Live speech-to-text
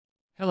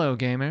Hello,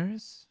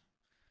 gamers.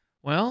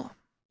 Well,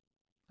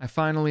 I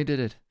finally did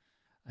it.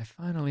 I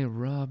finally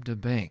robbed a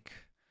bank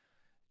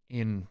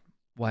in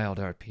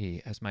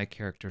WildRP as my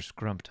character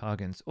Scrump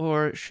Toggins,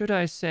 or should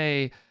I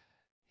say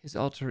his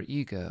alter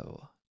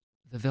ego,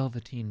 the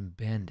Velveteen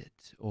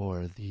Bandit,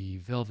 or the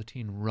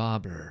Velveteen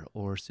Robber,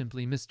 or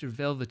simply Mr.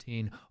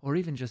 Velveteen, or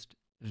even just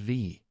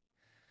V.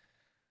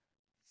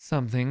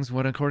 Some things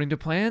went according to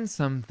plan,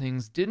 some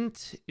things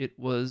didn't. It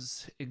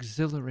was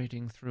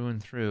exhilarating through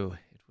and through.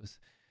 It was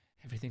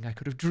everything I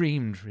could have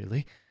dreamed,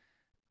 really.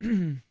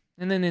 And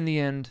then in the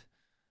end,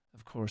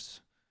 of course,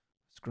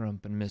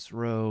 Scrump and Miss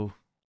Rowe,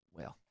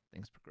 well,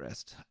 things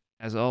progressed.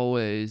 As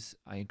always,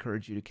 I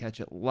encourage you to catch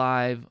it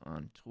live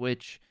on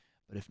Twitch,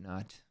 but if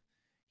not,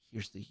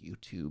 here's the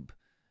YouTube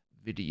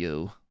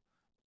video,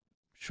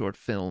 short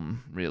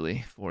film,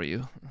 really, for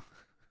you.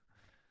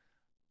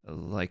 A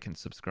like and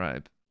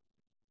subscribe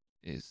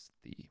is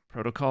the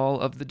protocol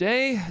of the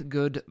day.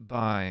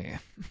 Goodbye.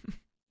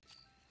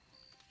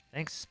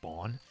 Thanks,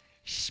 Spawn.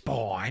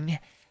 Spawn?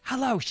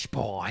 Hello,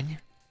 Spawn.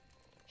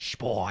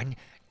 Spawn?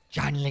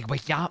 John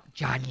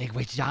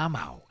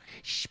Leguizamo.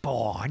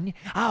 Spawn?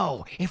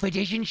 Oh, if it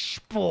isn't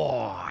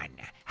Spawn.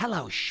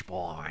 Hello,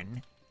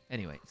 Spawn.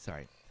 Anyway,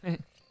 sorry.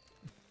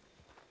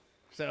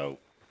 So,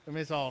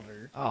 Miss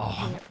Alder,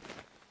 Oh,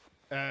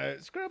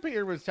 Scrump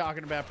here was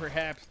talking about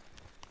perhaps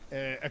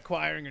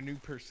acquiring a new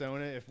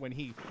persona if when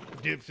he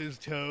dips his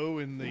toe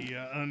in the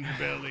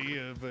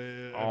underbelly of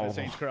a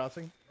Saints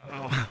Crossing.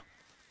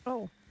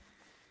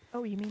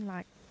 Oh, you mean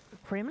like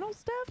criminal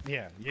stuff?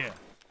 Yeah.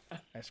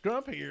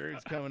 Scrump here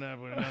is coming up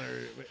with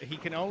another. He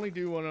can only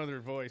do one other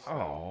voice,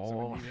 though,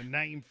 so we need a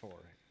name for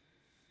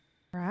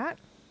it. Right.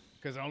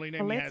 Because the only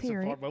name Well, he let's had so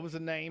hear far. it. What was the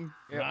name?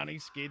 Ronnie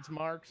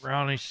Skidsmarks.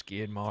 Ronnie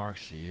Skid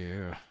Marks,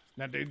 yeah.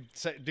 Now, dude,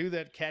 do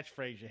that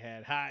catchphrase you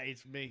had. Hi,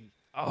 it's me.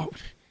 Oh,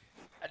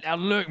 now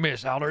look,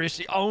 Miss Alder, it's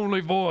the only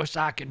voice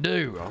I can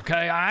do,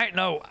 okay? I ain't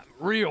no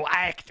real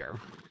actor.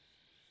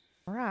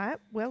 All right.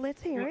 Well,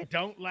 let's hear it.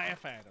 Don't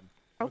laugh at him.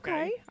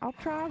 Okay. I'll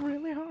try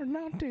really hard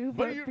not to.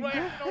 But you're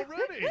laughing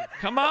already.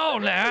 Come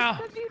on now.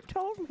 Because you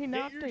told me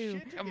not Get your to.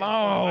 shit together. Come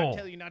on. I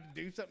tell you not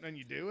to do something and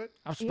you do it.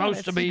 I'm Yeah, supposed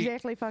that's to be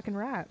exactly fucking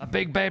right. a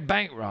big bad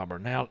bank robber.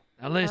 Now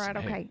All listen.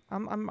 right. here. Okay.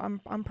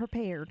 I'm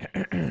prepared.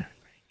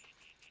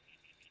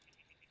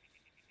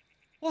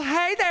 Well,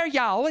 hey there,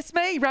 y'all. It's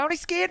me, Ronnie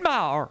Skid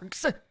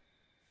Marks.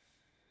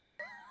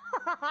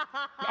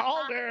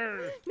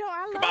 Alder. No,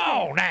 I love Come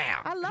on it.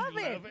 now. I love You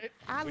it.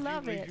 I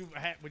love it.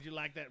 Would you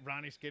like that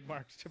Ronnie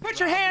Skidmarks to Put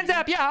your rob hands you?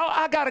 up, y'all.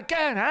 I got a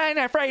gun. I ain't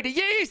afraid to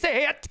use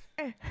it.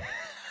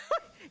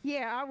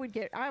 Yeah, I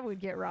would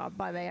get robbed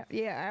by that.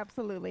 Yeah,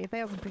 absolutely.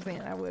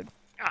 1,000% I would.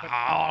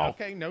 Oh,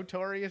 Okay,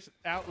 notorious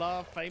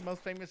outlaw,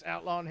 most famous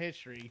outlaw in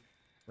history,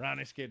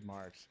 Ronnie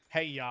Skidmarks.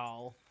 Hey,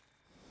 y'all.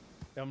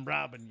 I'm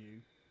robbing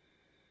you.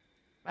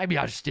 maybe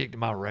I'll just stick to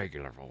my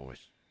regular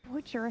voice.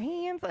 Put your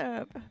hands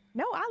up.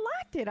 No, I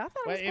liked it. I thought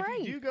Well, it was if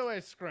great. you do go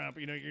as Scrump,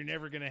 you're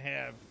never gonna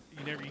have,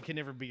 you can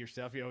never be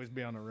yourself. You always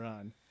be on the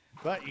run.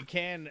 But you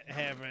can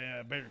have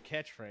a better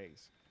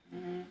catchphrase.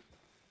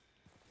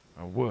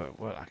 What?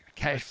 Like a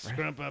cash friend?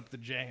 Scrump up the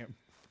jam.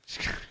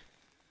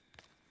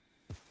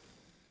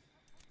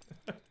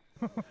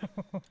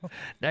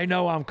 They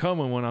know I'm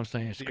coming when I'm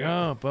saying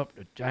scrump up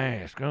the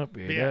jam, scrump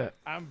it Yeah, up.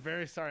 I'm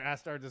very sorry. I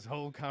started this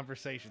whole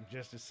conversation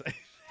just to say.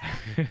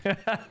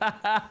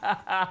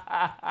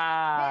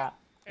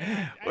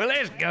 Well,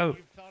 let's go.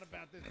 We've thought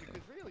about this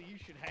because really you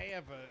should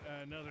have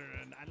another.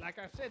 Like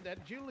I said,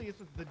 that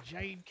Julius is the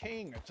Jade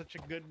King. It's such a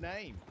good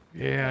name.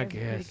 Yeah, I That's a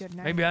pretty guess. good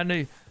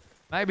name.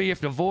 Maybe if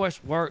the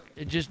voice worked,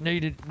 it just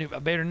needed a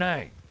better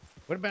name.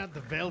 What about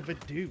the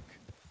Velvet Duke?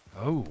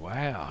 Oh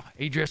wow,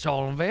 he dressed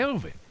all in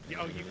velvet. You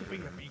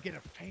get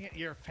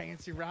you're a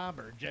fancy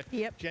robber,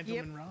 Yep,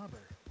 gentleman robber.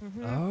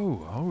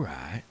 Oh, all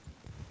right.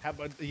 How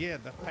about the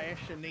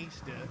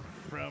fashionista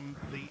from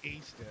the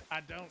East? I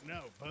don't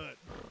know, but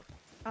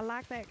I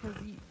like that because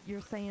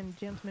you're saying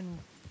gentleman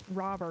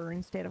robber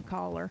instead of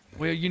caller.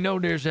 Well,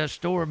 there's that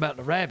story about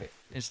the rabbit.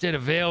 Instead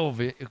of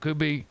velvet, it could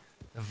be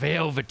the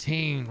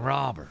Velveteen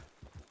Robber.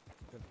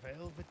 the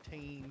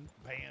Velveteen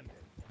Bandit.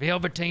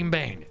 Velveteen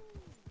Bandit.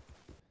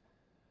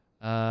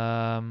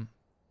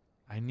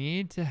 I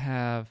need to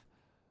have...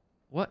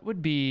 What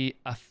would be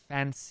a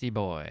fancy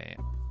boy?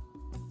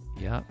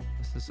 Yep,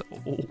 this is...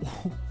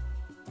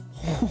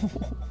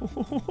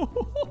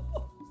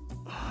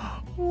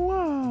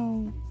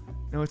 Wow.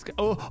 No, it's...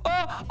 Oh!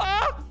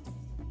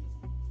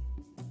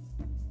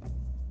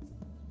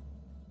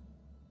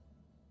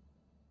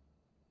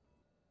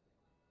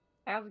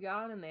 How's it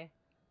going in there?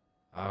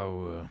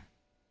 Oh,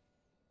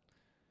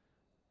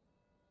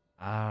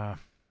 I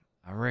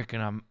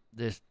reckon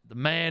the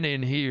man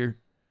in here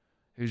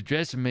who's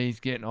dressing me is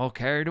getting all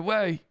carried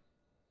away.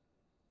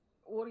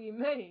 What do you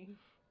mean?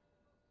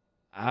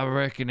 I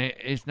reckon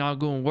it's not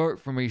going to work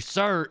for me,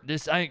 sir.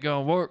 This ain't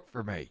going to work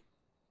for me.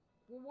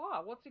 Well,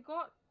 why? What's it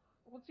got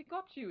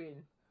you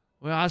in?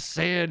 Well, I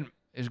said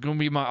it's going to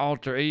be my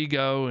alter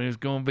ego, and it's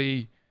going to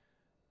be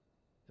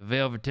the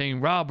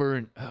Velveteen Robber,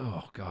 and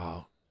oh,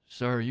 God.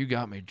 Sir, you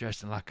got me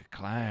dressing like a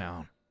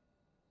clown.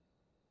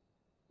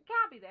 It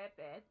can't be that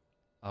bad.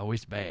 Oh,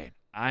 it's bad.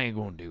 I ain't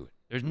gonna do it.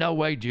 There's no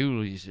way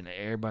Julie's and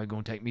everybody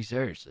gonna take me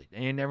seriously. They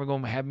ain't never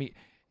gonna have me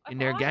in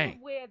their If I gang.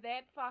 would wear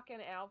that fucking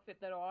outfit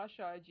that I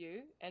showed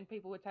you and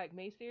people would take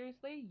me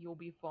seriously, you'll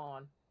be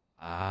fine.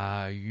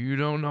 You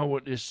don't know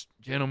what this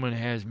gentleman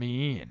has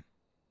me in.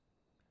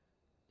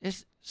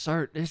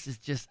 Sir, this is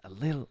just a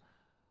little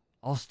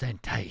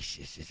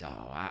ostentatious is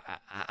all.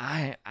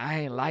 I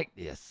ain't like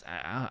this.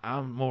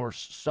 I'm more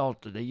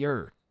salt of the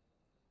earth.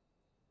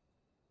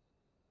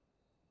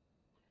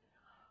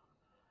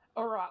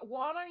 All right,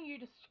 why don't you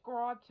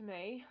describe to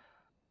me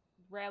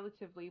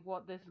relatively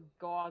what this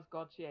guy's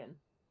got you in?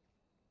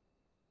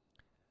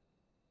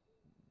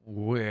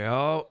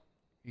 Well,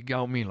 you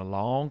got me in a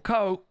long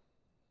coat.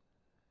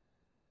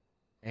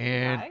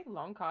 And Okay,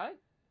 long coat.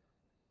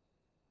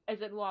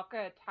 Is it like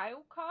a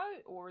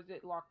tailcoat or is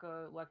it like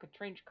a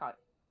trench coat?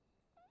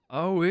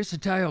 oh, it's a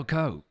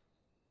tailcoat.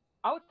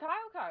 Oh, it's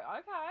tailcoat.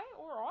 Okay,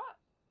 all right.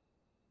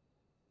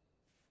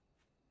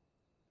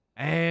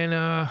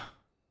 And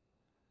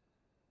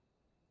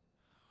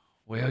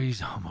well,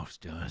 he's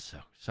almost done, so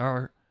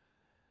sir.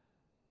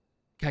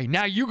 Okay,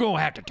 now you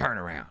gonna have to turn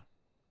around.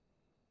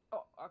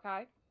 Oh,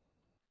 okay.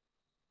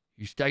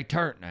 You stay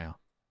turned now.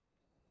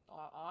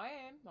 I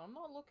am. I'm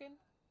not looking.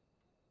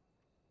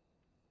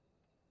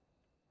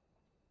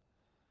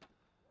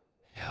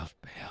 Hell's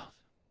bells.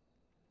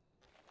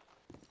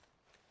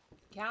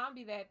 Can't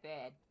be that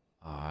bad.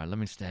 All right, let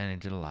me stand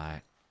into the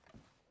light.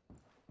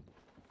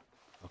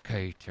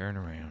 Okay, turn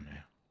around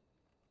now.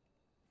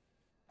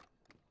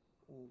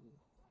 Ooh.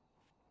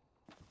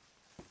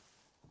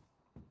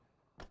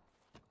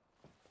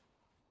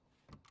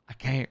 I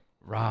can't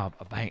rob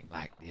a bank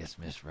like this,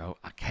 Miss Rowe.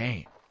 I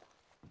can't.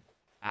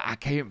 I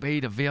can't be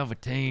the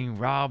Velveteen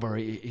robber.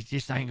 It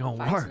just ain't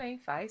gonna work.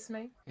 Face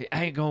me. It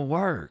ain't gonna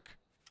work.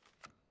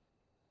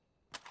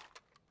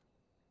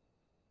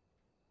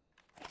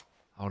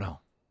 Hold on.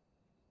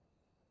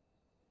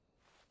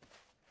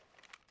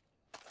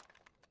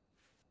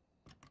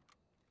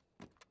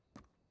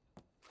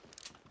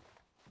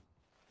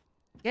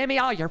 Give me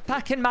all your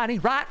fucking money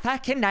right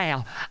fucking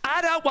now.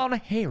 I don't want to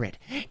hear it.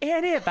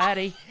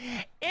 Anybody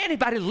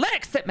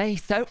looks at me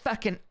so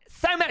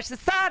much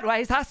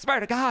sideways, I swear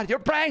to God, your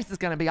brains is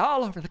going to be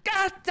all over the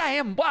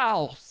goddamn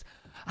walls.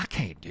 I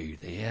can't do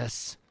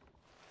this.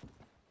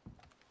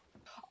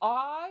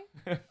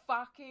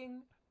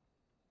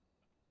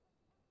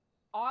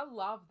 I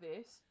love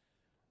this.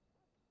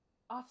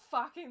 I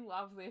fucking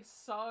love this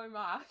so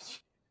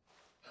much.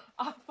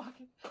 I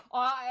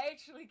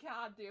actually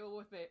can't deal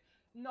with it.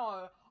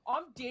 No,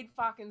 I'm dead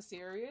fucking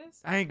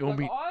serious. I ain't gonna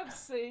be. I've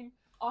seen,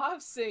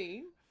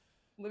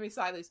 let me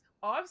say this,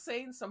 I've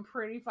seen some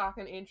pretty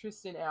fucking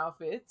interesting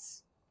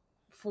outfits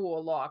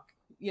for, like,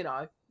 you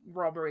know,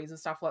 robberies and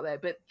stuff like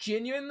that. But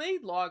genuinely,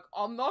 like,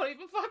 I'm not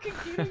even fucking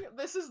kidding.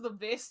 This is the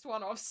best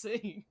one I've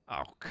seen.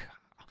 Oh, God.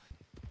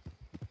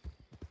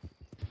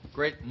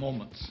 Great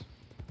moments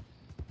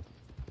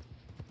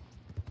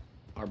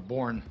are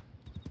born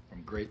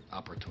from great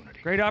opportunity.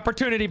 Great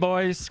opportunity,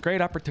 boys.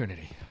 Great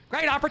opportunity.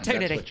 Great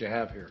opportunity. And that's what you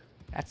have here.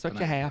 That's what you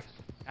tonight. have.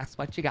 That's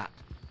what you got.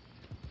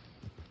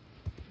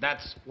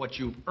 That's what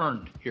you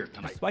earned here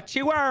tonight. That's what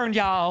you earned,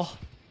 y'all.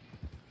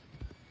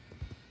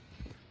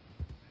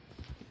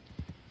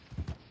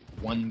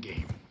 One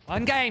game.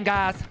 One game,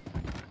 guys.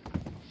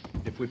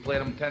 If we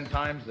played them 10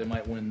 times, they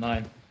might win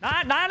 9.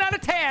 Nine out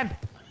of 10.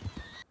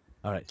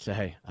 All right, so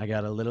hey, I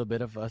got a little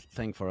bit of a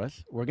thing for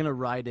us. We're going to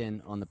ride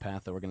in on the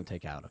path that we're going to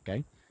take out,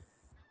 okay?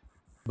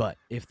 But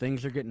if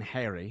things are getting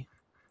hairy,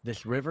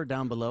 this river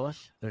down below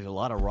us, there's a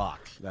lot of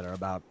rocks that are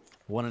about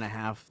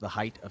 1.5 the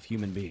height of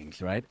human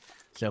beings, right?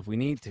 So if we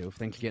need to, if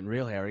things are getting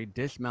real hairy,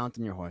 dismount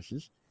on your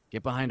horses,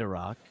 get behind a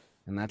rock,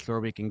 and that's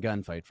where we can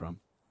gunfight from.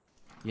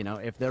 You know,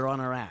 if they're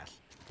on our ass,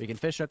 we can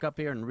fish hook up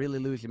here and really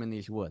lose them in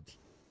these woods.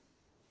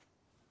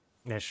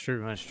 That's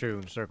true, and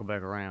circle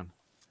back around.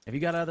 If you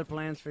got other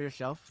plans for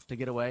yourself to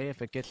get away,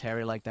 if it gets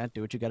hairy like that,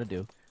 do what you got to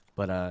do.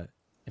 But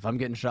if I'm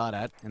getting shot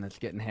at and it's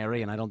getting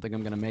hairy and I don't think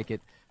I'm going to make it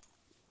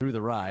through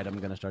the ride, I'm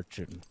going to start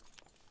shooting.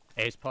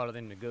 As part of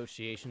the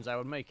negotiations, I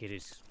would make it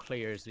as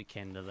clear as we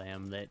can to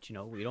them that, you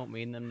know, we don't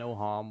mean them no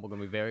harm. We're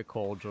going to be very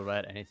cordial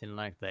about anything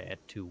like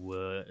that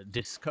to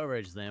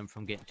discourage them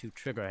from getting too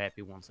trigger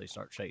happy once they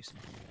start chasing.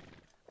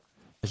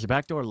 Is the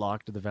back door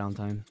locked to the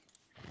Valentine?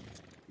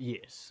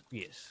 Yes,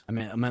 yes. I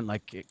meant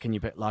like, can you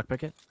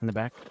lockpick it in the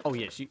back? Oh,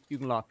 yes, you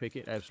can lockpick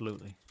it,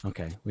 absolutely.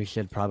 Okay, we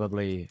should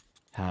probably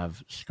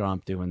have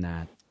Scrump doing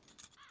that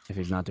if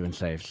he's not doing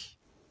safes,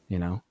 you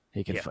know?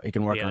 He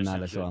can work on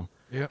that as well.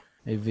 Yep.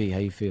 Hey, V, how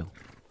you feel?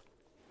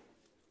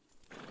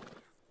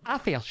 I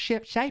feel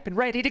ship-shape and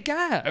ready to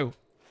go.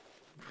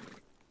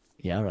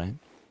 Yeah, all right.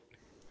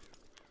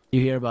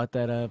 You hear about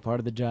that part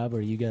of the job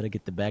where you got to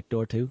get the back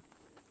door too?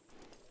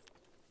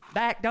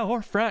 Back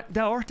door, front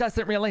door,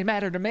 doesn't really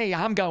matter to me.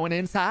 I'm going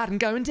inside and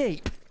going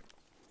deep.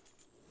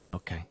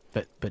 Okay,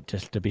 but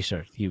just to be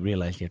sure, you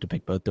realize you have to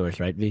pick both doors,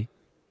 right, V?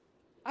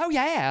 Oh,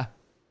 yeah.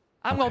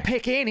 I'm gonna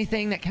pick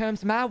anything that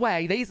comes my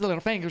way. These little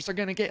fingers are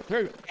gonna get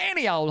through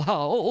any old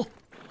hole.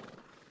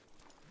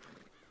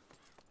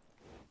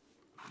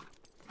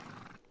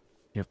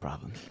 You have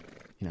problems.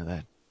 You know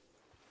that.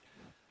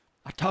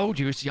 I told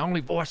you it's the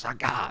only voice I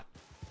got.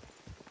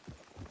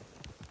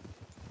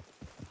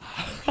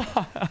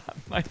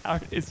 My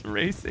heart is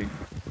racing.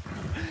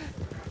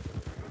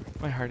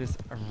 My heart is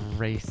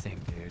racing,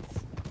 dudes.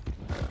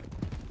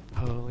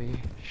 Holy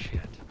shit.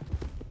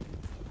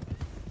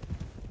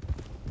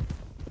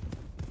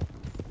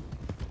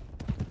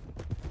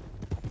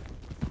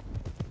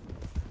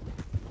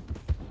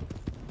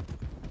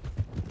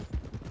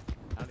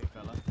 Howdy,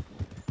 fella.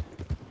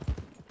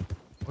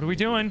 What are we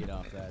doing? Get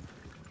off that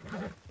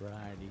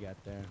ride you got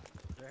there.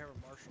 They have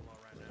a martial law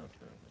right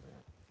now.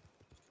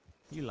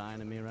 You lying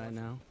to me right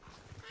now?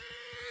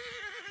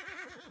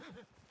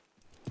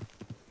 Oh,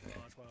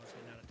 that's why I was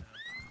getting out of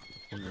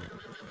town.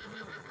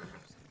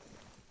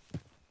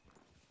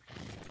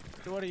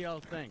 So what do y'all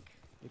think?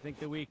 You think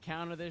that we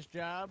counter this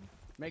job?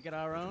 Make it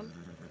our own?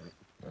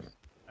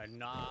 I'm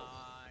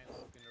not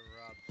looking to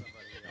rob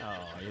somebody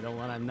else. Oh, you don't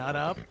want to nut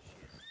up?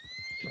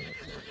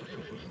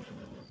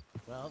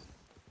 Well,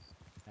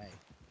 hey,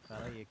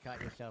 fella, you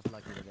caught yourself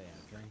lucky today,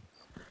 okay?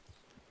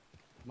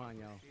 Come on,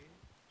 y'all.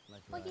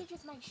 Let's Well, ride. you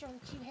just make sure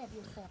that you have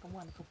yourself a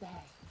wonderful day.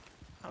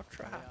 I'll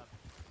try.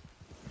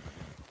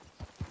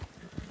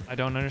 I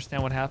don't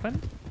understand what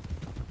happened.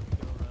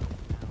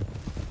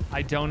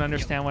 I don't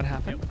understand what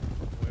happened.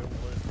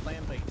 We're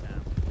playing bait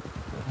time.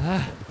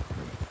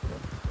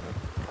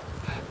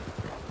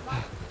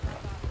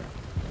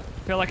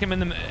 I feel like I'm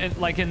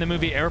in the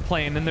movie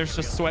Airplane, and there's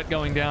just sweat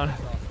going down. How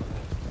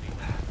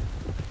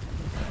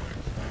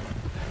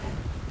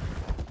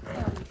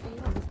are you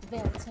feeling, Mr.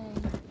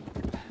 Velveteen?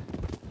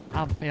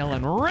 I'm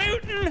feeling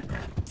rootin',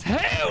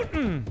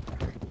 tootin'.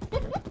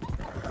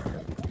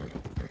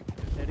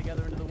 Stay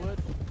together into the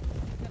woods.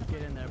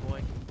 Get in there,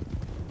 boy.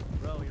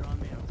 Bro, you're on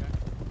me, okay?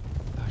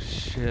 Oh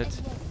shit. Yes,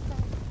 sir.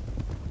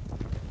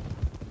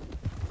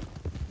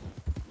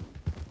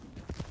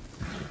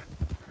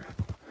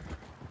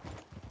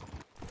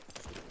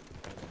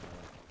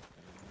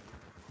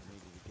 I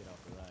need you to get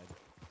off the ride.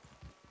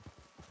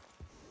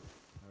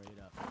 Hurry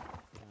it up.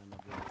 Time to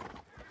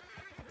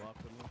go. Walk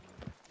with me.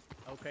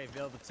 Okay,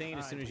 Velveteen,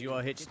 as All soon right, as you all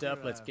get hitched your,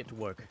 up, let's get to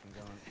work. fucking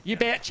going. You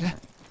betcha.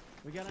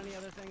 We got any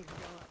other things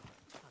going on?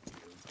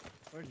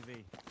 Where's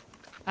V?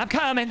 I'm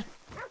coming.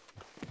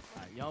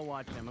 Alright, y'all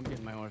watch him. I'm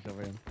getting my horse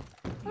over him.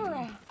 All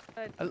right.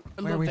 I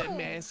Where love we- that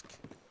mask.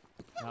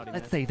 Howdy,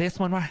 Let's miss. see this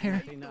one right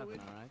here. See nothing,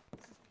 alright?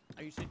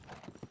 Are you sitting?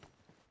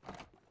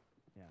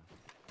 Yeah.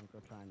 Don't go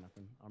trying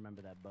nothing. I'll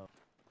remember that bow.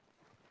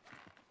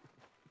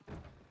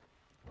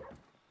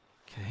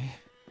 Okay.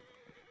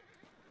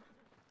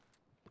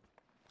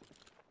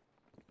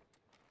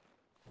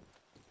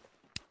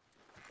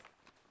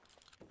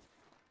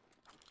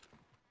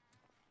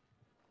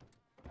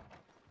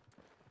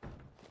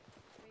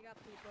 We got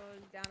people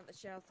down at the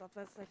sheriff's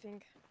office, I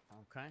think.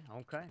 Okay,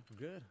 okay,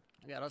 good.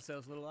 I got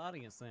ourselves a little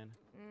audience then.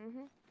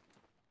 Mm-hmm.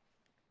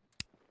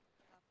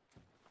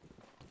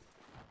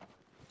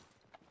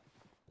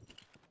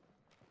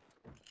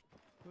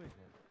 Who is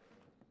it?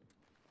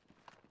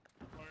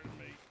 Pardon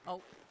me.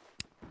 Oh,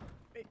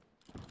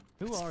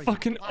 Who are you?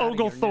 Fucking Get outta here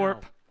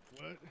Oglethorpe.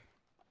 now. What?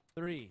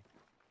 3.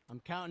 I'm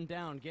counting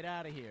down. Get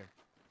out of here.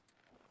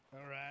 All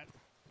right.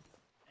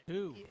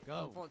 2.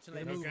 Go.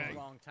 unfortunately, Get this a is move Okay. the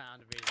wrong time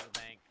to visit the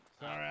bank.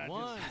 All right.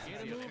 1. just-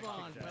 Get a move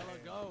on, fella.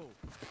 Go.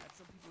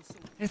 Some people so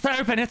It's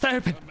open. It's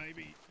open. Well,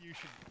 maybe you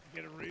should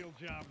get a real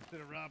job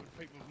instead of robbing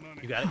people's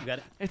money. You got it, you got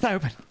it. It's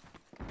open.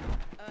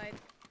 Alright.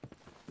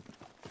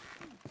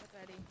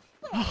 Ready.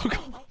 Oh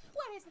god.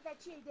 What is it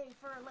that you do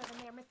for a living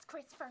there, Mr.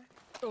 Christopher?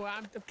 Oh,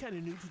 I'm kind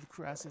of new to the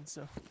crossing,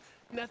 so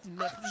nothing.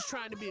 Just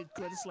trying to be a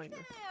good slinger.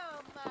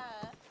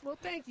 Well,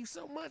 thank you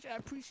so much. I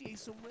appreciate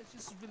so much.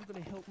 This is really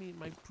going to help me in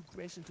my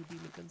progression to being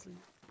a gunslinger.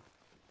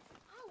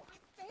 Oh, I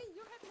see.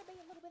 You're having to be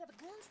a little bit of a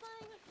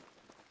gunslinger.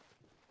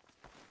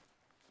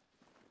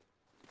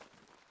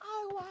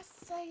 Oh, I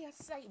see, I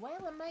see.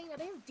 Well, I mean,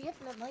 it is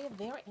definitely a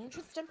very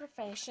interesting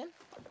profession.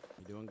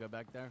 You doing good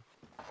back there?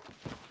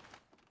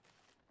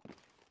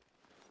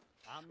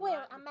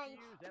 Well, I mean,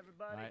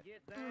 Everybody Right.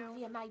 get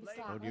yeah, maybe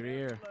so. Hold your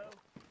ear.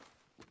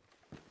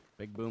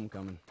 Big boom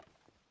coming.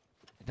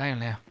 Down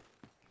now.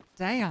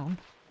 Down.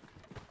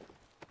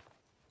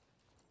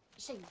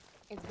 She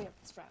is very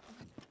strong.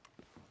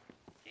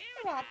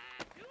 Right.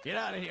 Get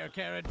out of here,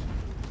 Carrot.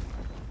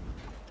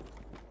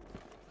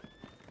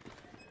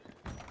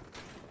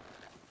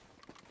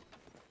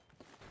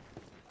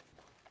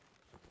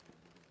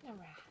 All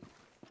right.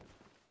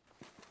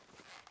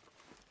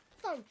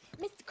 So,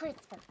 Mr.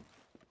 Christopher,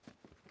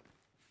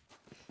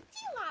 do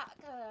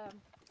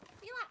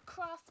you like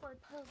crossword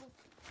puzzles?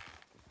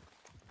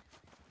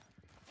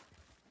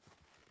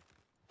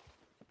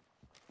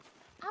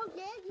 Oh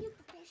yeah, you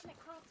proficient at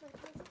crossword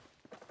puzzles.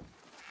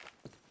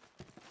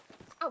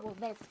 Oh well,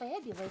 that's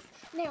fabulous.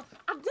 Now,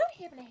 I do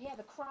happen to have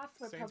a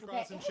crossword Saints puzzle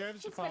Crossing that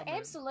Sheriff's just for Department.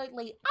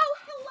 absolutely. Oh,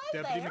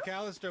 hello Deputy there.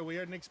 McAllister, we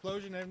heard an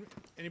explosion.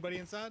 Anybody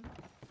inside?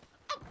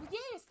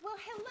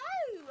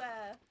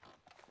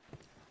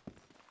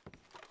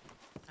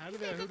 Howdy You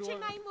there. said Who that do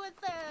your I? name was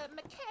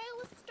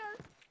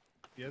McAllister.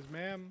 Yes,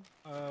 ma'am.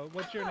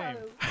 What's your name?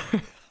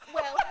 Oh.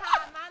 Well,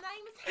 hi, my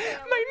name is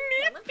Helen. My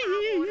Helen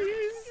Highwater. You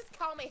nippies. can just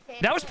call me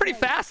Helen. That was pretty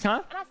fast,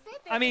 huh? And I said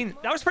that I mean, this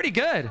that was pretty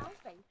good. morning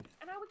at coffee,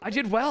 and I was I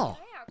did gonna well.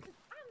 find out, 'cause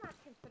I'm not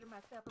consider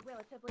myself a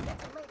relatively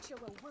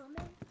intellectual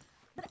woman,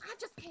 but I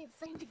just can't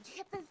seem to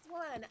get this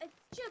one.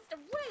 It's just a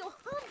real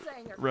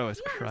humdinger. Ro is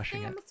Do you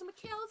crushing understand,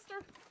 Mr.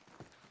 McAllister?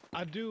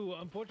 I do.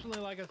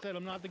 Unfortunately, like I said,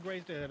 I'm not the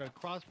greatest at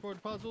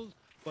crossword puzzles,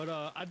 but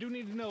I do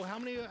need to know how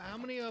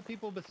many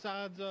people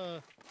besides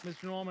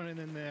Mr. Norman and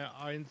in there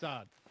are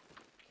inside.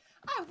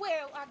 Oh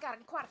well, I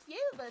got quite a few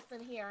of us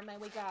in here. I mean,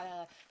 we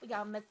got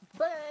Miss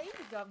B,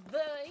 we got V,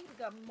 we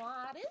got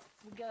Modest,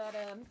 we got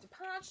Mr.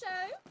 Poncho.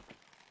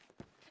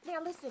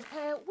 Now listen,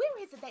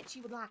 where is it that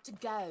you would like to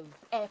go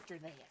after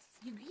this?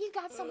 You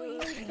got somewhere you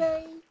need to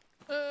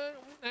be?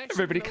 Actually,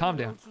 Everybody no calm one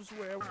down. else was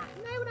where- You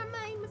know what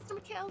I mean, Mr.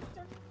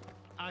 McAllister?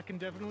 I can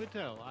definitely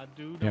tell. I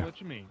do know Yeah.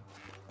 what you mean.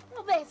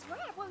 Well, that's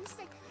right. Well, you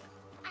see,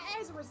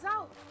 as a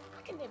result,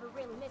 I can never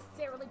really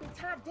necessarily be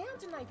tied down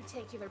to no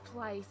particular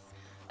place.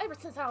 Ever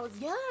since I was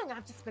young,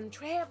 I've just been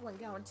traveling,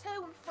 going to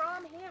and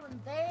from here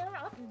and there,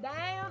 up and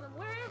down, and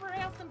wherever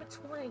else in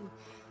between.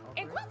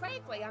 And quite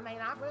frankly, I mean,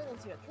 I've run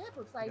into a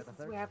couple of places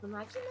where I've been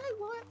like, you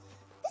know what?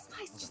 This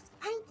place just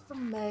ain't for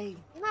me.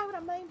 You know what I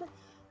mean? But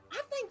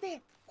I think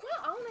that,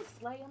 quite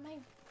honestly, I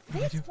mean,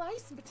 this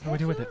place in do we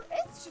do with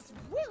particular, it's just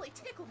really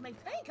tickled me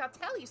pink, I'll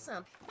tell you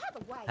some. By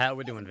the way, How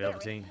we there's doing, a very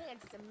Velveteen?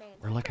 handsome man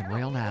We're looking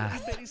real You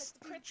nice. better,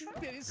 you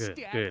better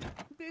stab good. me.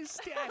 You better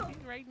stab me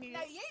right now.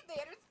 No, you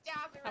better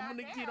stop it right I'm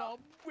gonna now. get all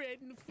red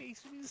in the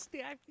face when you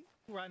stab me.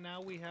 Right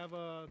now we have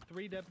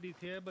 3 deputies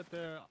here, but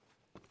there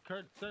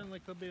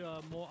certainly could be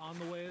more on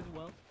the way as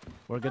well.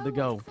 We're good to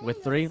go.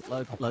 With 3,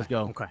 let's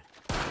go. Okay.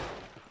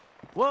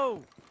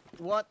 Whoa!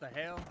 What the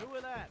hell? Who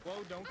was that?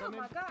 Whoa! Don't Oh come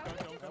my in. God, Don't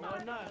what just come Why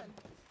in. not?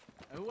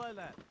 Who was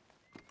that?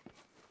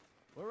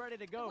 We're ready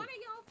to go. One of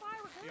y'all fire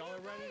with Y'all are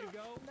guns ready to out?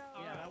 go?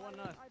 All Yeah, right. that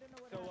wasn't us.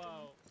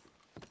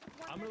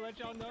 So I'm gonna let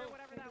y'all know.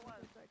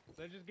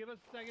 So just give us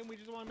a second. We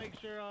just want to make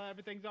sure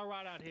everything's all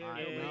right out here. No,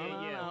 Nobody-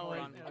 no,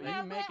 right. no. No,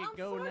 You make well, it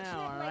go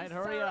now, all right? unfortunately,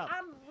 Hurry sir, up.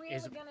 I'm really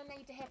Is- gonna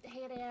need to have to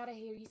head out of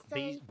here. You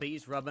see?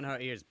 Bees rubbing her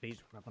ears.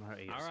 Bees rubbing her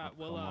ears. All right.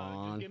 Well, Come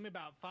on. just give me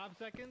about 5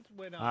 seconds.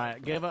 When, All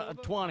right, give it's a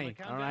over, 20, I'm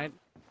gonna all right?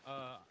 count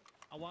down.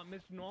 I want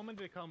Mr. Norman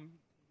to come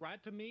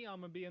right to me.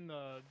 I'm gonna be in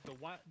the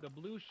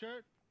blue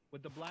shirt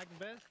with the black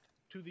vest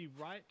to the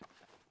right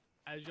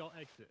as y'all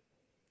exit.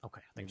 Okay,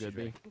 I You think good, she's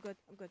B? ready. I'm good.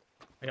 I'm good.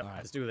 Yep, All right.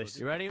 let's do this.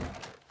 You ready?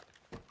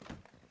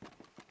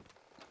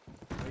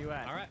 Where you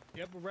at? All right.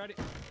 Yep, we're ready.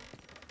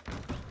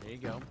 There you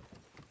go.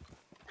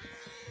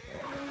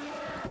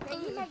 Now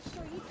you make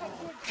sure you take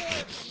good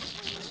care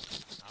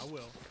of I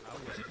will.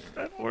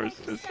 That horse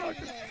is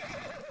talking.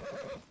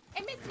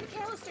 And Mr.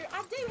 McAllister,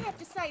 I do have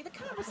to say the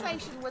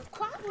conversation was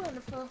quite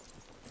wonderful.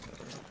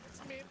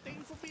 Man, thank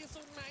you for being so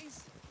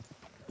nice.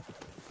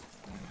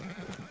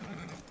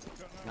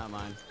 Not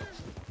mine.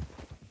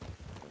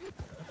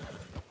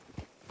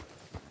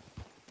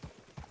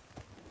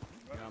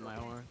 Got my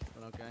horn,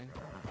 but okay.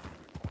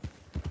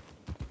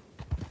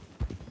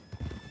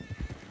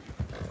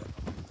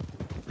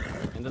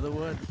 Into the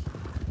woods.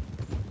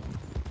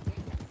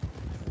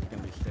 It's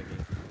gonna be sticky.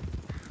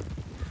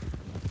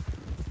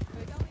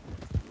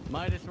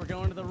 Midas, we're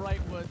going to the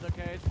right woods,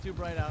 okay? It's too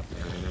bright out.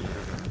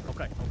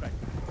 Okay, okay.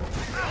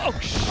 Oh,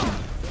 shit.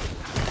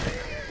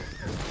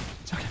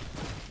 It's okay.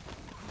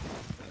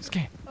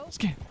 Scan.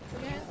 Scan.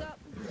 Put your hands up.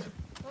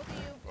 Both of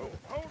you.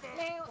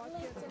 Now,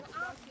 listen,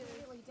 I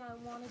really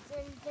don't want to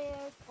do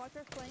this. Watch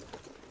our flank.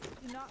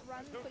 Do not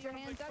run. Put your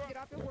hands up. Get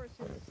off your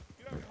horses.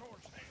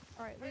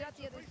 All right, we got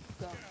the others.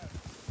 Go.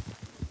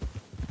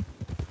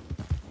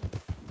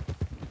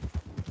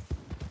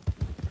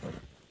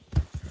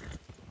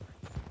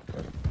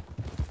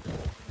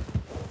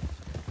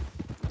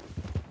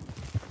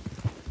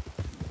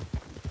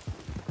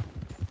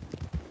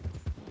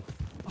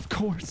 Of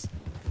course.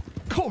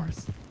 Of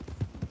course.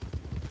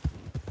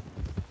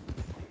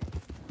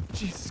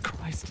 Jesus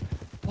Christ.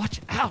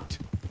 Watch out. Is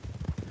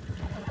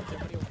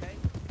everybody okay?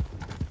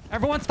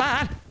 Everyone's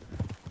fine.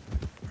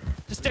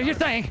 Just do your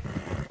thing.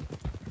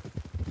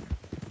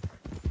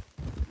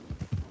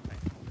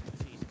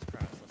 Jesus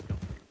Christ, let's go.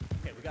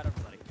 Okay, we got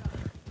everybody.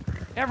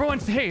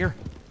 Everyone's here.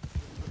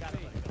 We got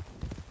everybody.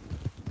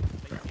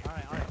 Go. All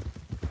right, all right.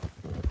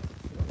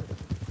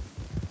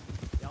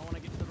 Y'all want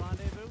to get to the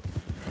rendezvous?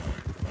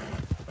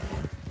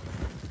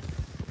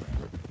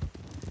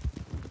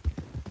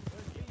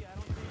 Where's G? I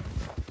don't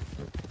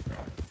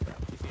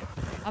see him.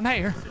 I'm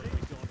here. He's going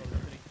over the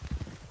city.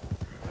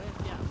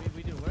 Yeah,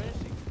 we do. Where is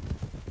she?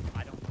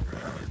 I don't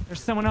know.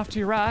 There's someone off to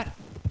your right.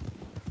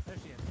 There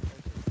she is. There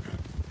she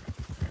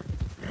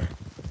is.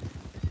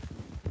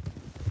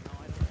 No,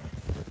 I don't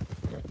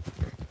know.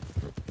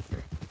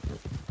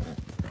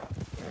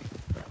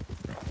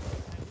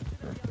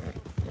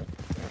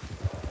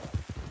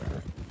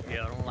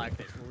 Yeah, I don't like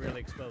this. We're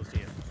really exposed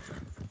here.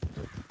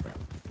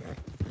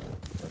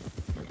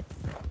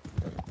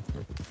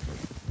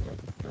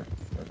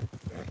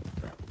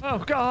 Oh,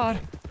 God.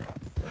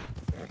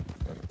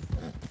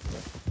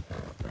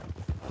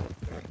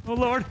 Oh,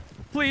 Lord.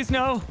 Please,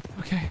 no.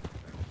 Okay.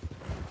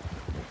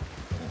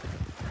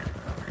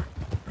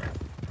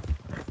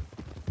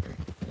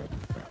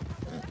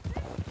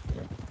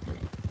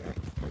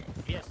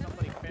 Yes,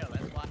 somebody fell.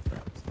 That's why.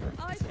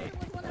 I thought it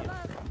was one of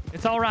us.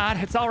 It's all right.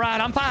 It's all right.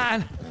 I'm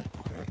fine.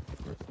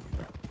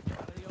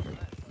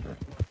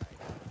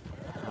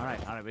 All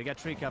right, we got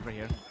tree cover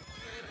here.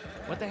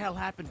 What the hell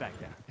happened back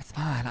there? It's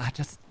fine. I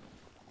just...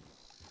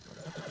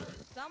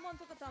 Someone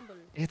took a tumble.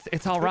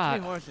 It's all Which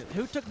right. horses?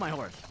 Who took my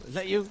horse? Is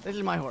that you? This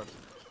is my horse.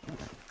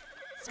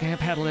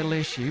 Scamp had a little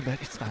issue,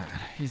 but it's fine.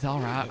 He's all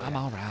right. I'm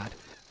all right.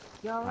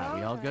 All right,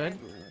 we all good?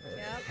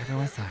 Yep.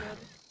 Everyone's fine.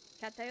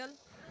 Cattail.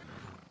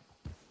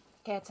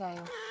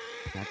 Cattail.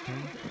 Cattail?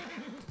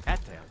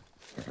 Cattail.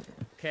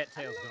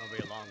 Cattail's gonna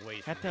be a long way.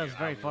 from Cattail's here,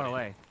 very I far believe.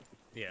 away.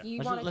 Yeah.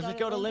 You Let's just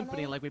go to Limpany?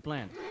 Limpany like we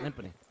planned.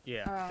 Limpany.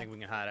 Yeah, Alright. I think we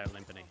can hide out in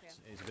Limpany.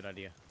 It's a good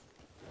idea.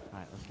 All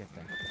right, let's get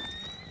there.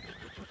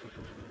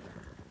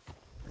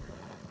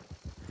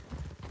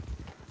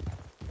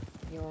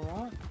 You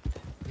alright?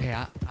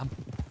 Yeah,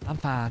 I'm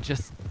fine.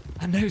 Just,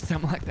 I knew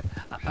something like that.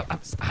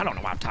 I don't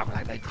know why I'm talking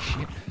like that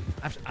shit.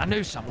 I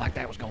knew something like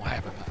that was gonna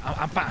happen.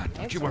 I'm fine.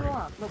 Don't It's you worry.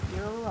 alright. Look,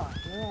 you're alright.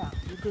 You're out.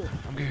 You're good.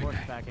 I'm good.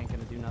 Horseback ain't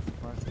gonna do nothing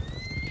for us.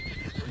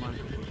 Come on.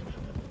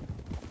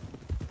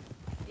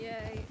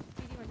 Yeah,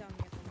 Speedy went down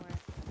here somewhere.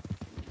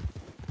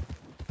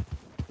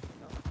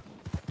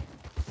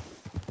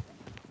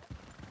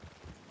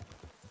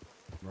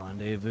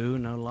 Rendezvous,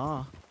 no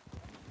law.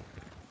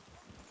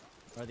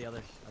 Where are the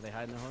others? Are they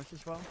hiding their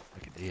horses, well?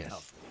 Look at this.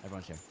 Oh,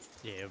 everyone's here.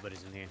 Yeah,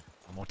 everybody's in here.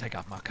 I'm gonna take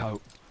off my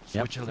coat.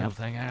 Yep, Switch a little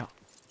thing out.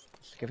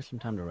 Just give us some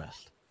time to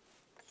rest.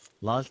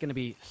 Law's gonna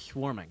be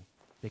swarming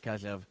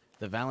because of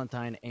the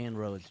Valentine and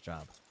Rose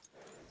job.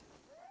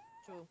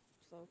 True.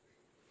 So.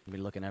 We'll be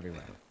looking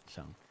everywhere,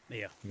 so Yeah,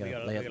 You we gotta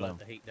gotta, lay we it gotta low. let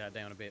the heat die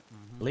down a bit.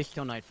 at least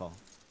till nightfall.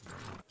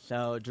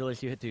 So,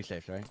 Julius, you hit 2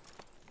 safes, right?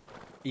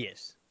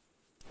 Yes.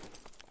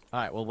 All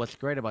right. Well, what's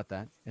great about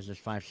that is there's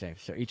 5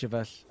 safes. So each of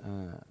us,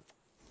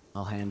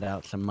 I'll hand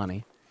out some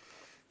money.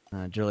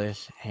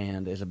 Julius,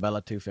 hand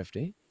Isabella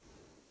 250.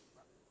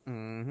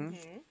 Mm-hmm.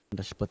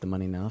 To split the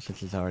money now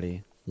since it's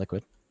already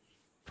liquid.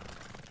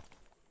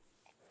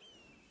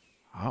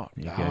 Oh,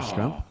 You go,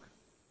 Scrump.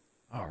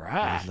 All There's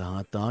right. the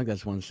hot dog.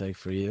 That's 1 safe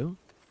for you.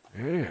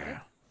 Yeah.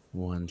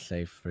 1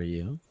 safe for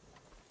you.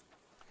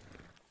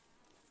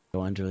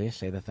 Go on, Julius.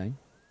 Say the thing.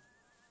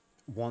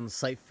 1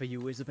 safe for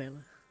you, Isabella.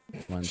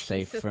 1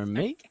 safe for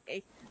me.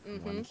 Okay.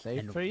 1 safe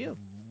And for you.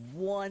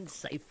 1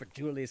 safe for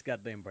Julius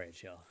goddamn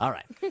Bradshaw. All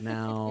right.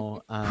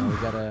 Now we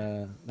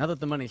gotta. Now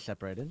that the money's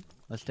separated,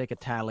 let's take a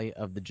tally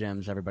of the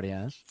gems everybody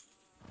has.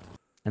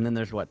 And then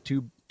there's what,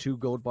 two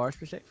gold bars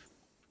per safe.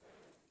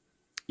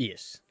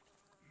 Yes.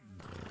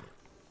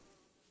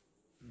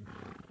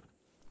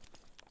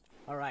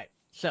 All right.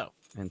 So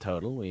in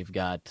total, we've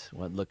got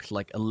what looks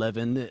like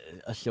 11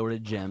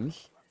 assorted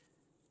gems,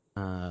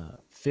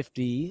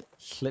 50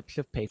 slips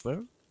of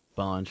paper,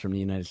 bonds from the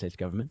United States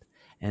government,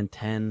 and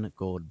 10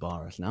 gold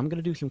bars. Now I'm going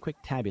to do some quick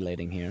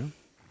tabulating here.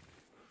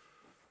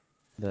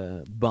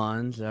 The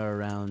bonds are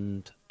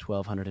around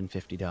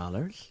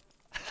 $1,250.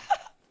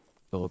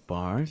 Gold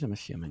bars, I'm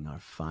assuming, are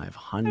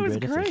 500 if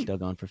they're great. still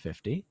going for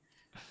 50.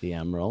 The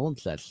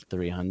emeralds, that's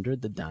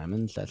 300. The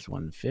diamonds, that's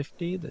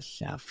 150. The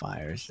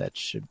sapphires, that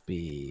should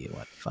be,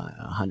 what,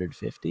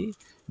 150. And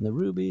the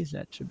rubies,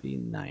 that should be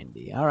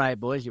 90. All right,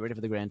 boys, you ready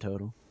for the grand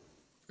total?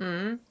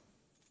 Mm.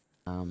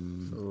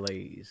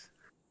 Please.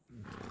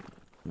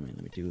 Let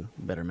me do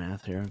better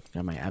math here.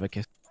 Got my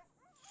abacus.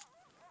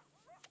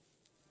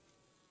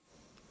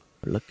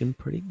 We're looking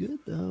pretty good,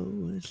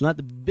 though. It's not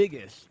the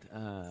biggest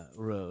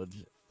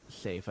Rhodes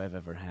safe I've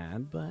ever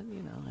had, but,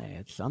 you know, hey,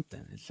 it's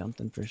something. It's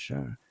something for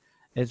sure.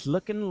 It's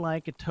looking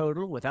like a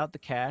total, without the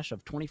cash,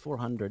 of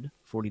 $2,440.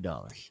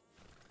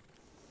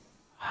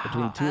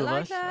 Between the two of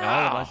like us, that.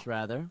 all of us,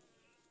 rather.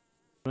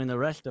 Between the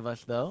rest of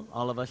us, though,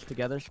 all of us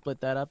together,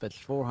 split that up, it's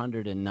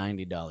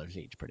 $490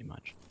 each, pretty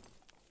much.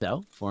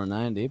 So,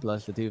 $490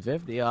 plus the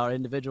 $250, our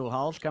individual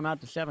hauls come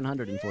out to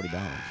 $740.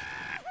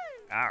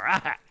 All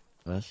right.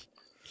 Plus,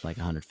 it's like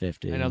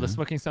 $150. I know the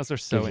smoking sounds are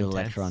so Gives you a little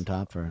intense. extra on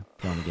top for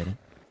going to get it.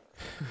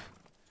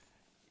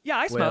 Yeah,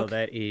 I Well, smoke.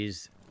 that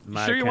is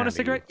my Sure, you want a kind of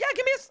cigarette? Yeah,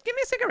 give me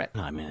a cigarette.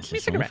 I mean, it's Give me a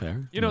just so cigarette.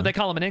 fair. You know what they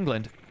call them in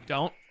England.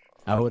 Don't.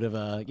 I would have,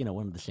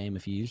 wanted the same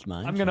if you used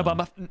mine. I'm gonna so bum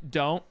a.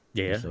 Don't.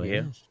 Yeah, that's the way it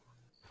yeah. is.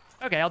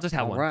 Okay, I'll just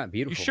have All one. right,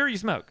 beautiful. You sure you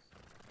smoke?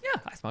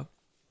 Yeah, I smoke.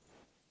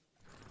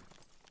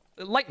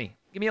 Light me.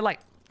 Give me a light.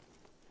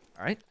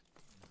 All right.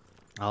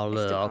 I'll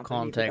still I'll can't believe we got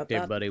contact that.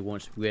 everybody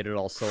once we get it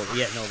all sorted.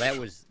 Yeah, no, that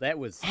was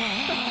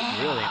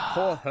really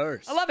poor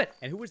Hearst. I love it.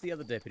 And who was the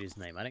other deputy's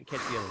name? I didn't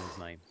catch the other one's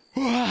name.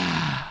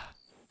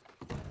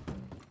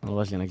 I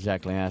wasn't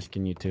exactly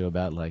asking you two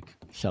about, like,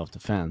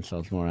 self-defense. I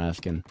was more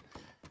asking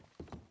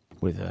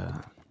with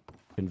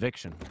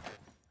conviction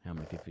how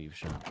many people you've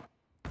shot.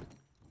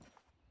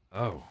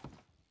 Oh,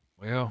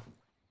 well,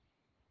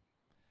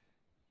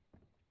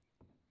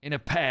 in a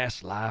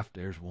past life,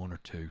 there's 1 or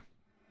 2,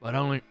 but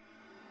only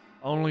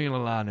in the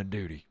line of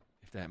duty,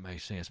 if that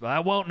makes sense. But I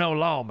won't no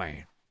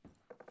lawman.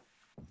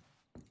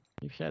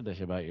 You've said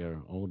this about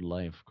your old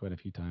life quite a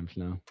few times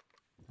now.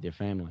 Your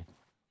family.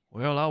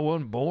 Well, I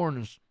wasn't born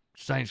in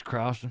Saints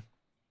Crossing.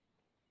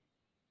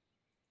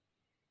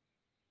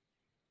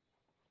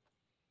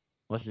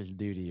 What's this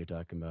duty you're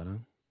talking about, huh?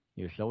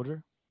 You a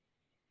soldier?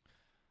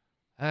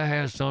 I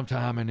had some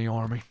time in the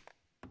Army.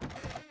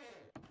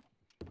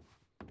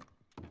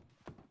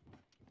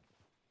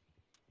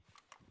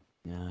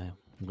 Yeah, I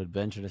would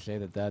venture to say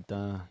that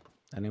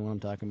ain't what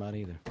I'm talking about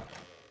either.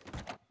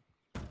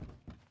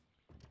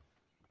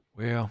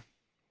 Well,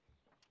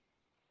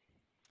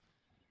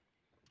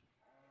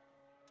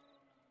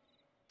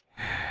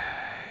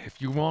 if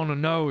you want to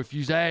know, if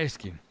you's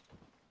asking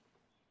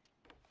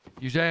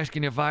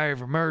if I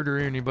ever murder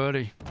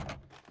anybody.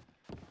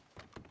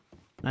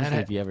 Not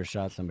if you ever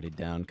shot somebody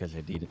down because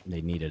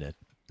they needed it.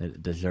 They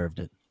deserved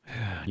it.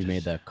 You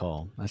made that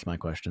call. That's my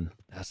question.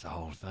 That's the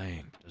whole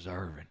thing.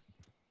 Deserving.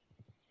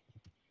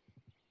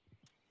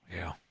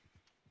 Yeah.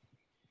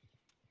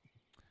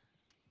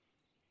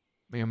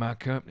 Me and my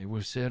company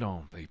was set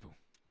on people.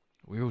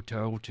 We were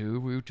told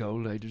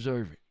they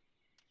deserve it.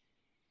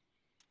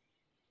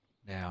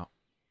 Now,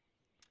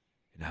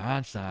 in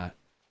hindsight,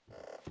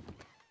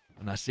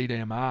 when I see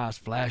them eyes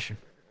flashing,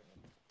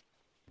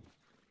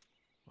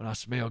 when I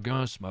smell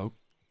gun smoke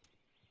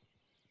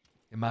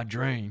in my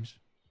dreams,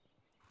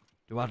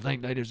 do I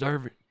think they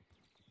deserve it?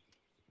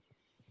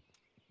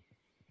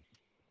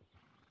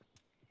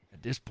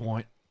 At this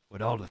point,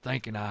 with all the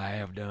thinking I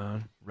have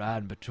done,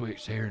 riding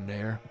betwixt here and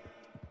there,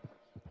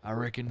 I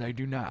reckon they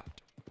do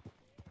not.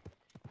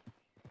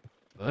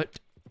 But,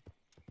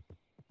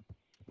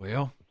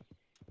 well,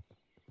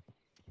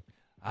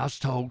 I was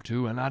told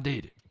to and I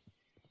did it.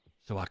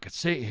 So I could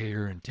sit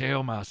here and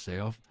tell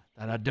myself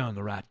that I'd done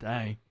the right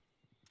thing.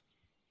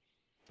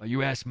 But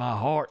you ask my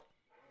heart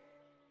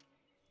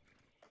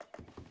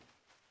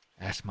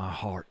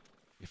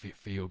if it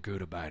feel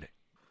good about it.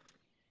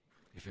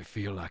 If it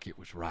feel like it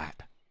was right.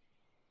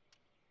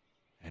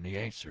 And the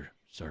answer,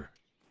 sir,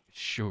 is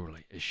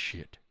surely as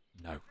shit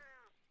no.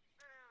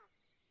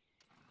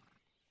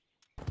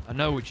 I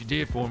know what you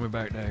did for me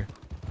back there.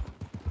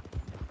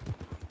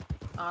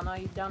 I know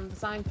you've done the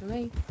same for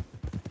me.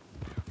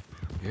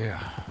 Yeah.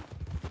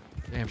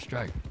 Damn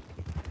straight.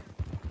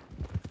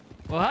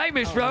 Well, hey,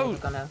 Miss I'm Rose.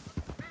 gonna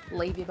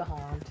leave you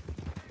behind.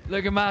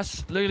 Look at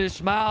this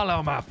smile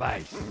on my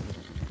face.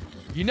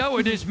 You know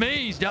what this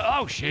means,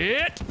 oh,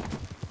 shit.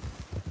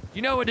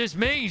 You know what this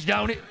means,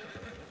 don't it?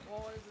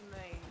 What does it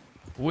mean?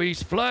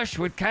 We's flush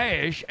with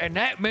cash, and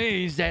that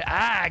means that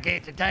I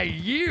get to take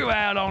you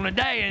out on a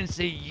day and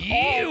see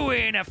you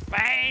in a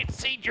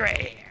fancy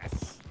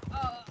dress.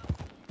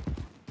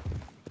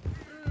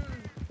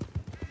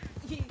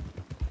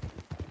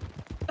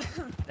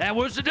 That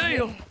was the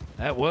deal.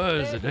 That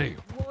was the deal.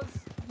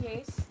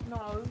 Yes,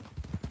 no.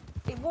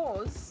 It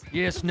was.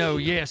 Yes, no,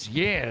 yes,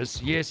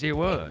 yes, yes, it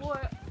was.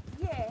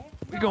 Yeah.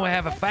 We're gonna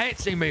have a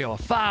fancy meal, a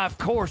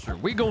 5-courser.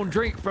 We're gonna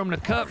drink from the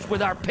cups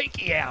with our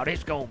pinky out.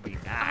 It's gonna be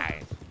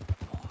nice.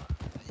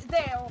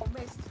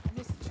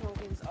 Mr.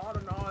 Toggins, I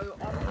don't know.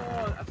 I'm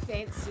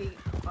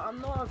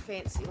not a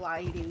fancy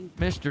lady.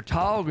 Mr.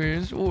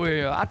 Toggins,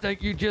 well, I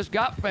think you just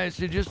got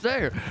fancy just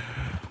there.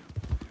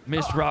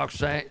 Miss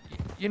Roxanne.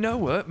 You know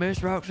what,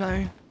 Miss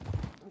Roxanne?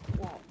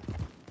 What?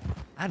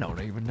 I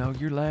don't even know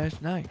your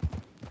last name.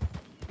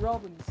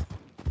 Robbins.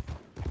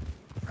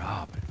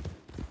 Robin.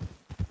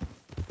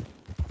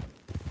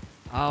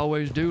 I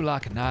always do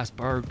like a nice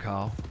bird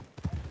call.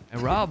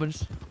 And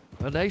robins,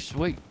 well, they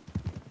sweet.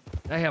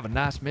 They have a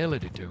nice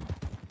melody to them.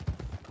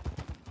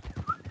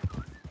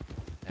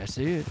 That's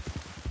it.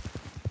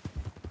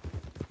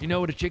 You know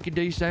what a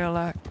chickadee sound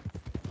like?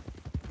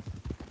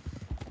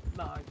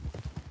 No.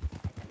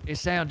 It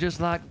sounds just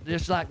like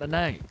the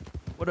name.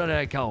 What do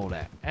they call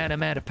that?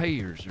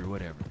 Onomatopoeias or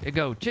whatever. It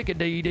go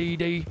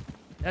chickadee-dee-dee.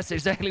 That's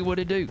exactly what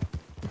it do.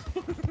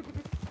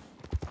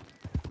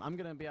 I'm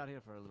gonna be out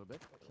here for a little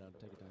bit, so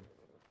take your time.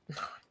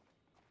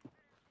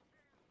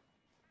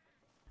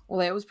 Well,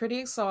 that was pretty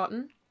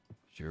exciting.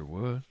 Sure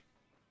was.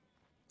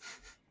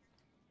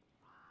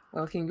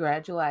 Well,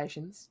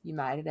 congratulations. You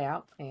made it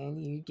out,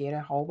 and you get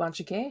a whole bunch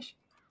of cash.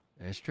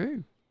 That's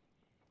true.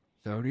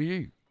 So do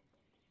you.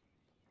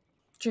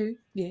 True,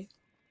 yeah.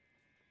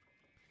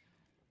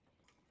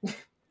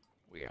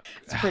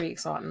 It's pretty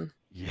exciting.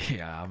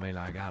 Yeah, I mean,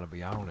 I gotta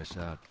be honest.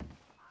 I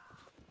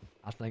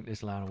think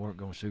this line of work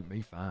gonna suit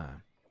me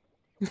fine.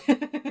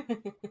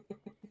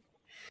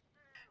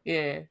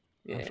 Yeah.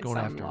 I'm just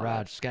gonna have to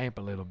ride Scamp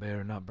a little bit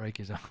or not break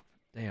his own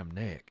damn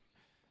neck.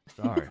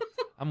 Sorry.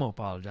 I'm gonna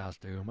apologize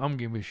to him. I'm gonna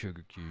give him a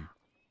sugar cube.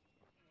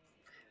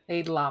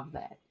 He'd love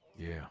that.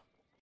 Yeah.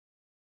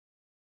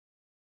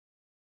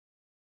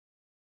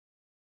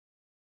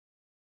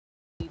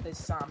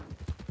 This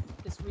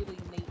really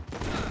neat.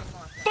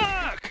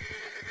 Fuck!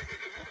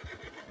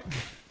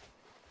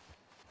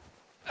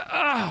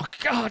 Oh,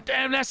 god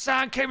damn, that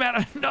sign came out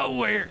of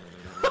nowhere.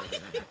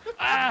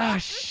 Ah,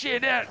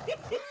 shit,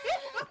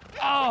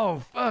 oh,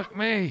 fuck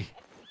me.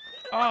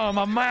 Oh,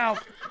 my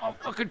mouth, my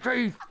fucking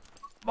teeth,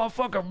 my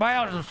fucking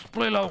mouth is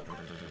split open.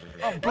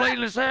 I'm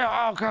bleeding as hell.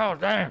 Oh,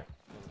 God damn.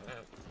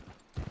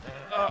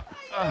 God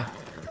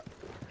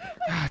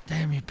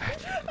damn you,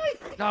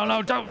 Patrick.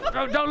 No, don't look.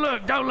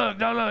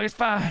 It's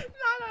fine.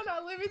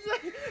 No, let me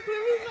take a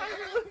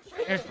look.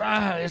 It's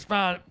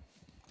fine.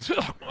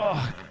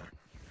 Oh.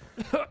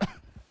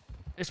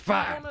 It's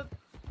fine.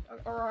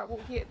 Alright, we'll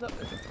get the...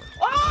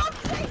 Oh,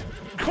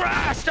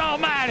 Christ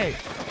almighty!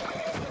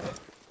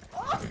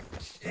 oh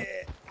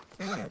shit.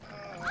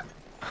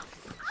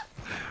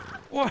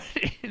 What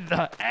in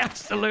the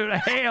absolute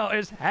hell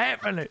is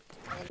happening?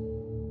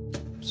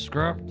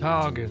 Scrump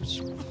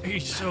Toggins.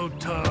 He's so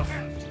tough.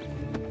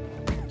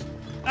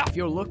 If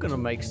you're looking to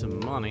make some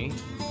money,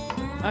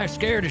 I ain't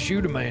scared to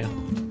shoot a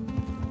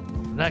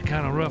man. That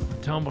kind of rough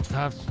and tumble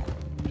type's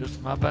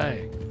just my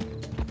bag.